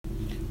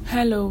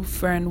Hello,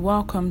 friend.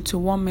 Welcome to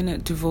 1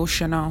 Minute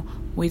Devotional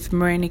with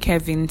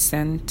Marinike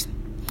Vincent.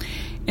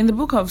 In the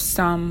book of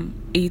Psalm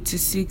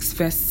 86,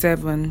 verse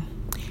 7,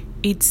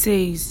 it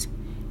says,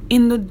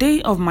 "In the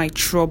day of my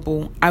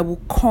trouble, I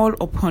will call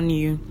upon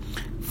you,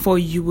 for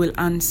you will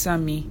answer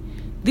me."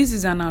 This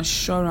is an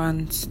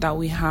assurance that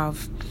we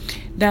have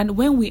that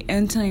when we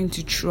enter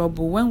into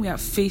trouble, when we are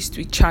faced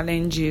with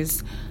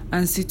challenges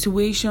and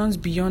situations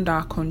beyond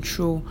our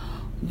control,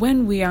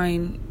 when we are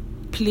in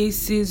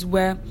places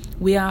where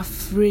we are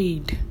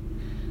afraid,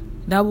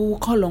 that we will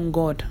call on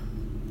God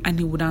and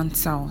He would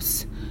answer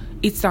us.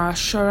 It's our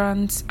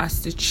assurance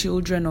as the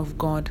children of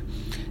God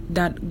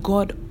that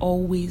God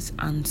always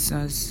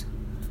answers.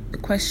 The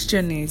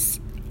question is,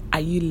 are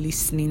you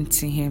listening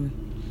to Him?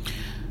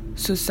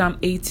 So Psalm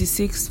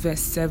 86 verse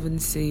 7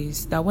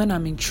 says that when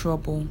I'm in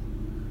trouble,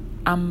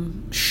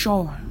 I'm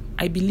sure,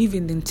 I believe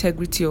in the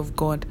integrity of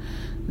God,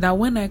 that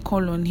when I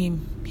call on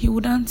Him, He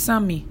would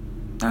answer me.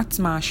 That's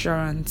my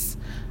assurance,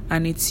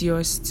 and it's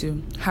yours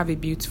too. Have a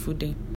beautiful day.